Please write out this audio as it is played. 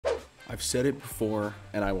I've said it before,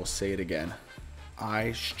 and I will say it again.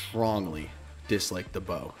 I strongly dislike the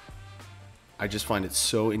bow. I just find it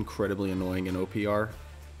so incredibly annoying in OPR.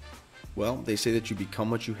 Well, they say that you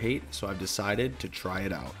become what you hate, so I've decided to try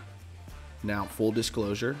it out. Now, full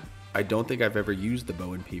disclosure, I don't think I've ever used the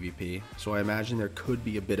bow in PvP, so I imagine there could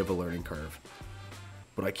be a bit of a learning curve.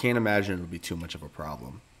 But I can't imagine it would be too much of a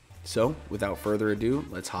problem. So, without further ado,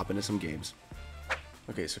 let's hop into some games.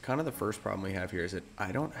 Okay, so kind of the first problem we have here is that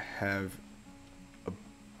I don't have a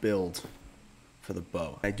build for the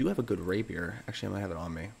bow. I do have a good rapier. Actually, I might have it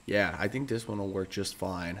on me. Yeah, I think this one will work just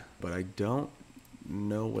fine, but I don't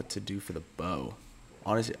know what to do for the bow.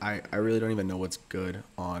 Honestly, I really don't even know what's good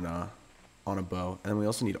on a bow. And then we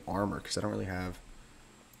also need armor because I don't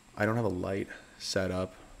have a light set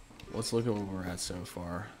up. Let's look at where we're at so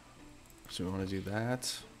far. So we want to do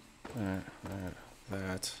that, and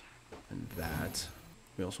that.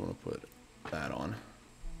 We also want to put that on.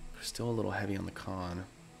 Still a little heavy on the con.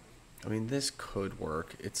 I mean, this could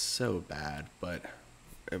work. It's so bad, but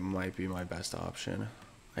it might be my best option.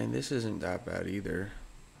 I mean, this isn't that bad either.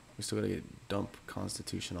 We still gotta dump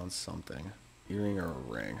constitution on something. Earring or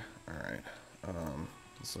a ring. Alright.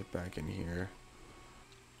 Let's look back in here.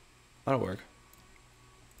 That'll work.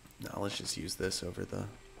 Now let's just use this over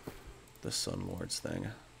the Sun Lords thing.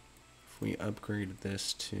 If we upgrade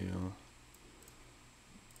this to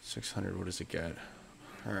 600, what does it get?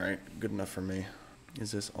 Alright, good enough for me.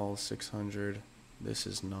 Is this all 600? This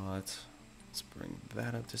is not. Let's bring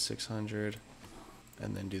that up to 600.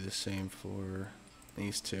 And then do the same for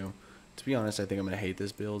these two. To be honest, I think I'm going to hate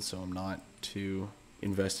this build, so I'm not too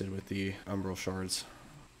invested with the Umbral Shards.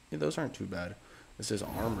 Yeah, those aren't too bad. This is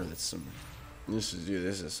armor that's some... This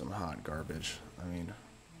is some hot garbage. I mean,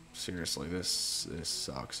 seriously, this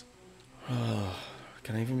sucks.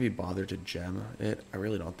 Can I even be bothered to gem it? I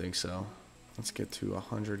really don't think so. Let's get to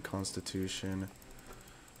 100 constitution.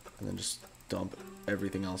 And then just dump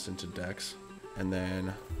everything else into DEX. And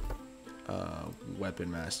then weapon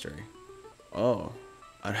mastery. Oh,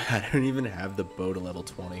 I don't even have the bow to level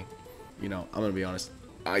 20. You know, I'm gonna be honest,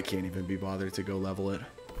 I can't even be bothered to go level it.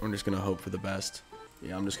 I'm just gonna hope for the best.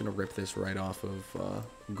 Yeah, I'm just gonna rip this right off of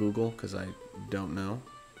Google because I don't know.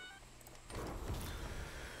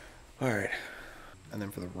 Alright, and then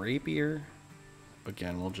for the rapier,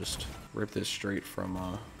 again, we'll just rip this straight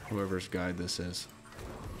from whoever's guide this is.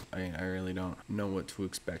 I mean, I really don't know what to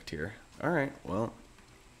expect here. Alright, well,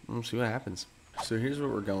 we'll see what happens. So here's what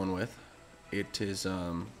we're going with. It is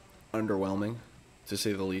underwhelming, to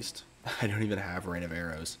say the least. I don't even have rain of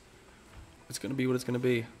arrows. It's going to be what it's going to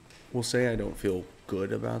be. We'll say I don't feel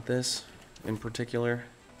good about this in particular.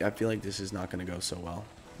 I feel like this is not going to go so well.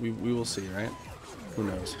 We will see, right? Who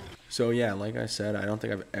knows? So yeah, like I said, I don't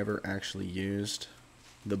think I've ever actually used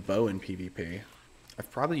the bow in PvP. I've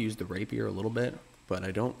probably used the rapier a little bit, but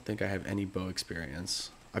I don't think I have any bow experience.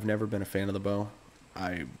 I've never been a fan of the bow.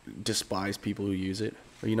 I despise people who use it.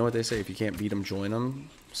 But you know what they say, if you can't beat them, join them.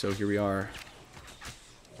 So here we are.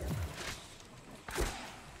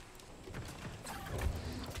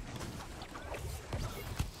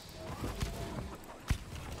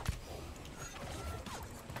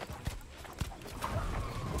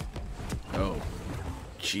 Oh,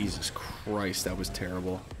 Jesus Christ, that was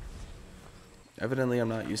terrible. Evidently, I'm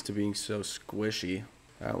not used to being so squishy.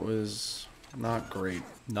 That was not great.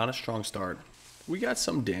 Not a strong start. We got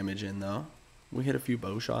some damage in, though. We hit a few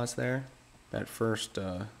bow shots there. That first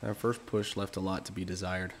push left a lot to be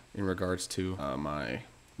desired in regards to my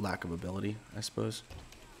lack of ability, I suppose.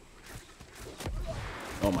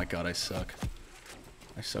 Oh my god, I suck.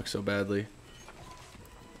 I suck so badly.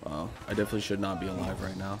 Wow, I definitely should not be alive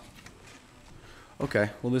right now. Okay,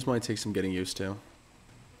 well this might take some getting used to.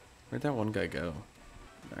 Where'd that one guy go?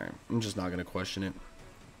 Alright, I'm just not going to question it.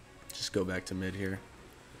 Just go back to mid here.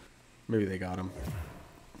 Maybe they got him.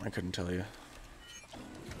 I couldn't tell you.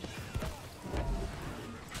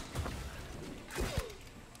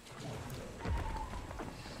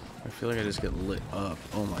 I feel like I just get lit up.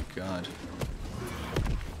 Oh my god.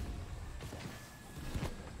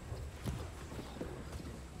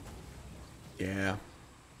 Yeah.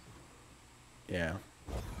 Yeah.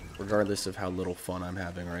 Regardless of how little fun I'm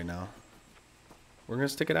having right now. We're gonna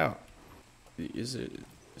stick it out. Is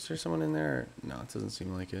there someone in there? No, it doesn't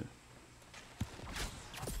seem like it.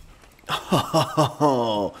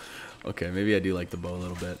 Oh, okay, maybe I do like the bow a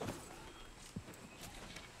little bit.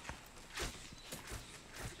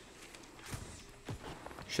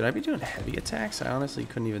 Should I be doing heavy attacks? I honestly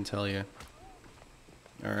couldn't even tell you.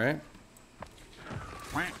 Alright.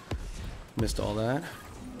 Missed all that.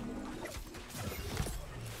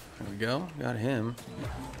 There we go. Got him.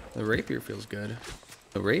 The rapier feels good.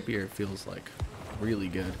 The rapier feels like really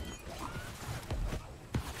good.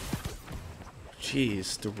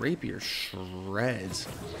 Jeez, the rapier shreds.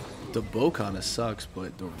 The bow kind of sucks,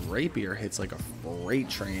 but the rapier hits like a freight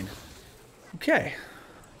train. Okay,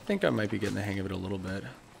 I think I might be getting the hang of it a little bit.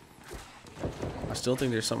 I still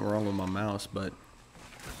think there's something wrong with my mouse, but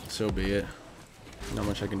so be it. Not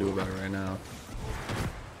much I can do about it right now.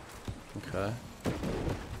 Okay.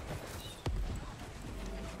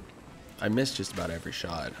 I missed just about every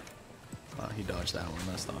shot. He dodged that one.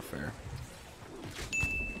 That's not fair.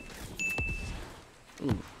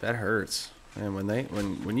 Ooh, that hurts. And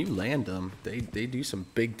when you land them, they do some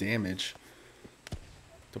big damage.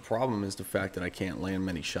 The problem is the fact that I can't land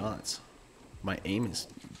many shots. My aim is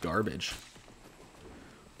garbage.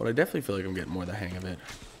 But I definitely feel like I'm getting more the hang of it.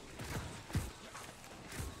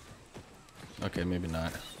 Okay, maybe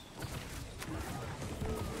not.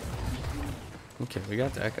 Okay, we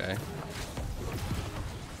got that guy.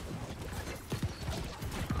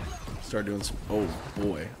 Start doing some... Oh,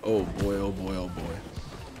 boy. Oh, boy, oh, boy, oh, boy.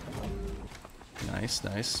 Nice,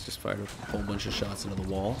 nice. Just fired a whole bunch of shots into the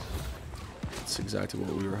wall. That's exactly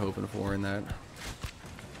what we were hoping for in that.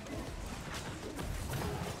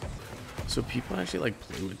 So people actually like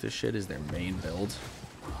play with this shit as their main build.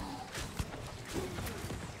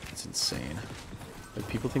 It's insane. Like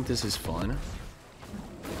people think this is fun.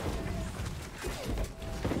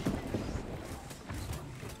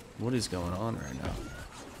 What is going on right now?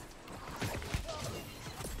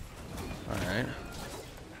 Alright.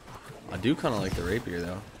 I do kind of like the rapier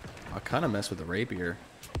though. I kind of mess with the rapier.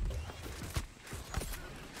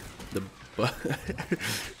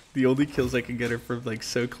 The only kills I can get are from like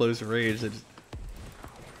so close range.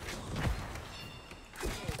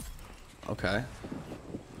 Okay.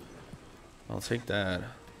 I'll take that.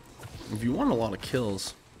 If you want a lot of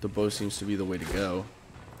kills, the bow seems to be the way to go.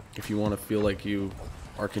 If you want to feel like you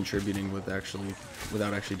are contributing without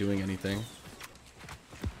actually doing anything.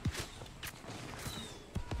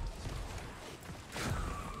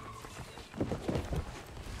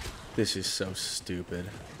 This is so stupid.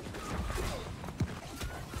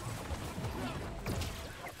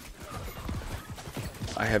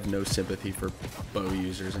 I have no sympathy for bow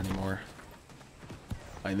users anymore.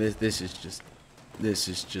 I mean, this is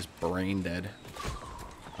just brain dead.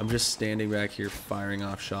 I'm just standing back here firing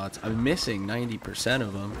off shots. I'm missing 90%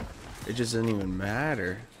 of them. It just doesn't even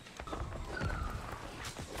matter.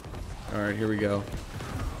 All right, here we go.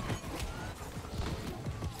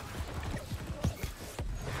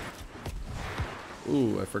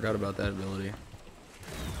 Ooh, I forgot about that ability.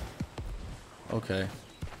 Okay.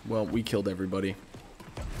 Well, we killed everybody.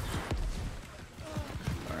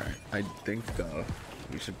 Alright, I think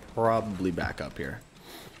we should probably back up here.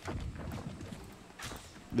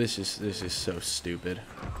 This is so stupid.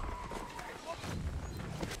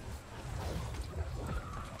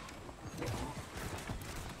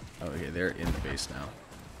 Okay, they're in the base now.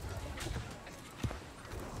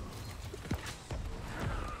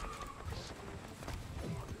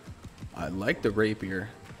 I like the rapier.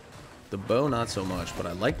 The bow, not so much, but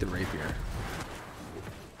I like the rapier.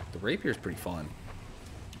 The rapier is pretty fun.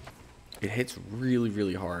 It hits really,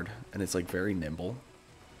 really hard, and it's like very nimble.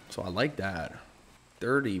 So I like that.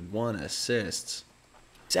 31 assists.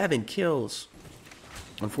 7 kills.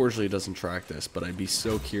 Unfortunately, it doesn't track this, but I'd be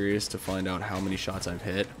so curious to find out how many shots I've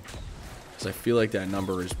hit. Because I feel like that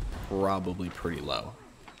number is probably pretty low.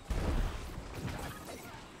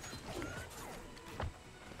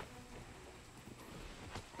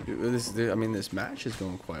 I mean, this match is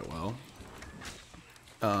going quite well.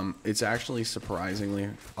 It's actually surprisingly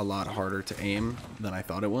a lot harder to aim than I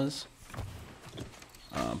thought it was.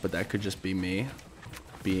 But that could just be me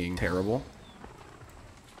being terrible.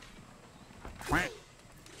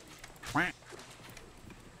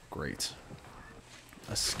 Great.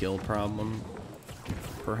 A skill problem,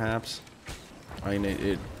 perhaps. I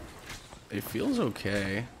mean, it feels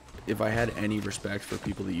okay. If I had any respect for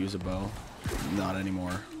people that use a bow, not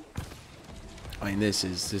anymore. I mean, this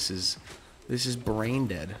is brain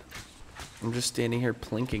dead. I'm just standing here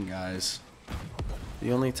plinking guys.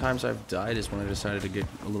 The only times I've died is when I decided to get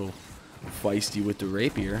a little feisty with the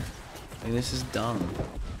rapier. And this is dumb.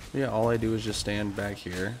 Yeah, all I do is just stand back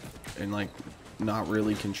here and like not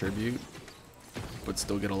really contribute, but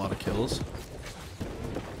still get a lot of kills.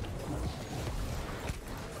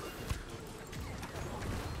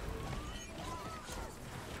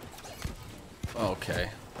 Okay,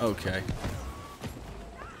 okay.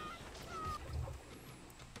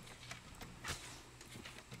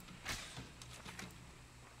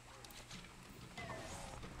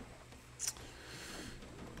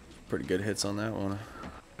 Pretty good hits on that one.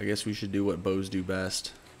 I guess we should do what bows do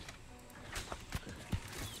best.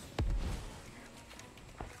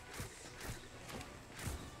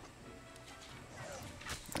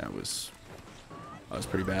 That was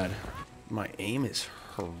pretty bad. My aim is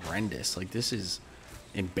horrendous. Like, this is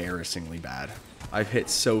embarrassingly bad. I've hit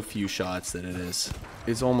so few shots that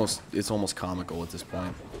it's almost comical at this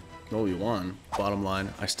point. Well, we won. Bottom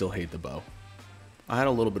line, I still hate the bow. I had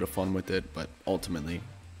a little bit of fun with it, but ultimately,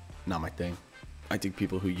 not my thing. I think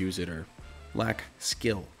people who use it lack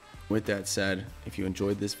skill. With that said, if you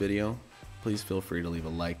enjoyed this video, please feel free to leave a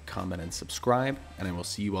like, comment, and subscribe, and I will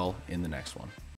see you all in the next one.